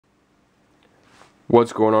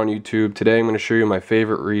What's going on YouTube? Today I'm going to show you my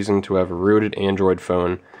favorite reason to have a rooted Android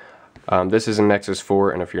phone. This is a Nexus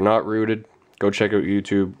 4, and if you're not rooted, go check out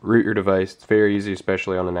YouTube, root your device. It's very easy,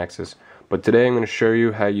 especially on the Nexus. But today I'm going to show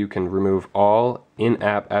you how you can remove all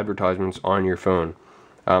in-app advertisements on your phone.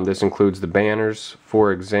 This includes the banners.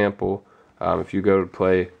 For example, if you go to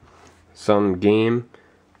play some game,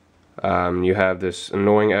 you have this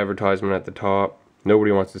annoying advertisement at the top.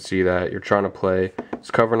 Nobody wants to see that. You're trying to play.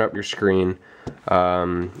 It's covering up your screen.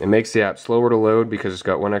 It makes the app slower to load because it's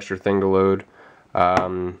got one extra thing to load.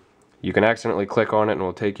 You can accidentally click on it and it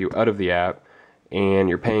will take you out of the app, and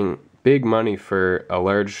you're paying big money for a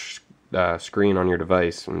large screen on your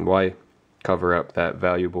device. And why cover up that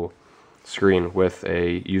valuable screen with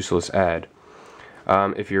a useless ad?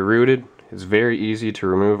 If you're rooted, it's very easy to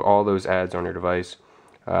remove all those ads on your device.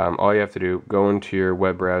 All you have to do, go into your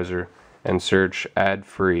web browser and search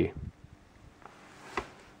Adfree.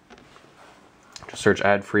 Just search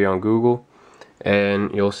Adfree on Google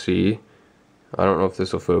and you'll see, I don't know if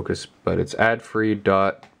this will focus, but it's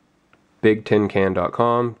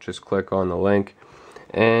adfree.bigtincan.com. Just click on the link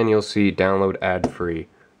and you'll see download Adfree.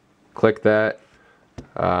 Click that.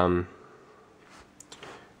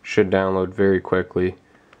 Should download very quickly.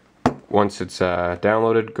 Once it's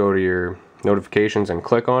downloaded, go to your notifications and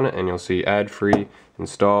click on it and you'll see Adfree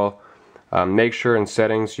install. Make sure in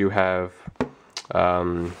settings you have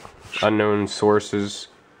unknown sources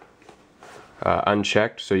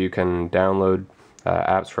unchecked, so you can download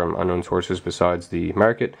apps from unknown sources besides the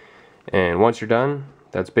market. And once you're done,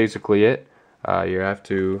 that's basically it.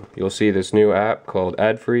 You'll see this new app called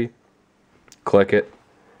Adfree. Click it.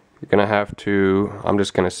 You're gonna have to, I'm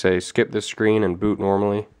just gonna say, skip this screen and boot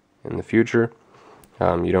normally in the future.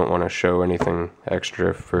 You don't want to show anything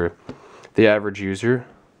extra for the average user.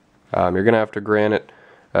 You're gonna have to grant it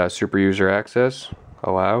super user access,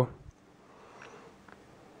 allow.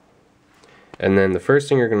 And then the first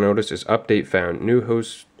thing you're going to notice is update found. New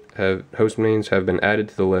host names have been added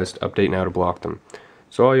to the list. Update now to block them.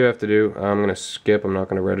 So all you have to do, I'm going to skip, I'm not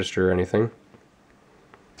going to register or anything.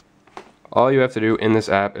 All you have to do in this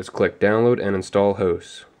app is click download and install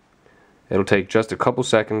hosts. It'll take just a couple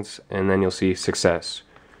seconds and then you'll see success.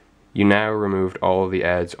 You now removed all of the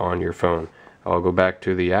ads on your phone. I'll go back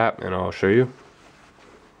to the app and I'll show you.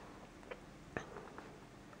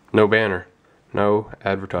 No banner, no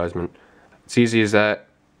advertisement. It's easy as that.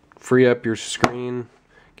 Free up your screen,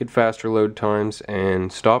 get faster load times,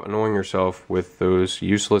 and stop annoying yourself with those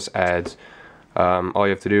useless ads. All you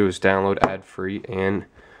have to do is download Adfree and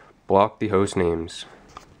block the host names.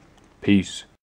 Peace.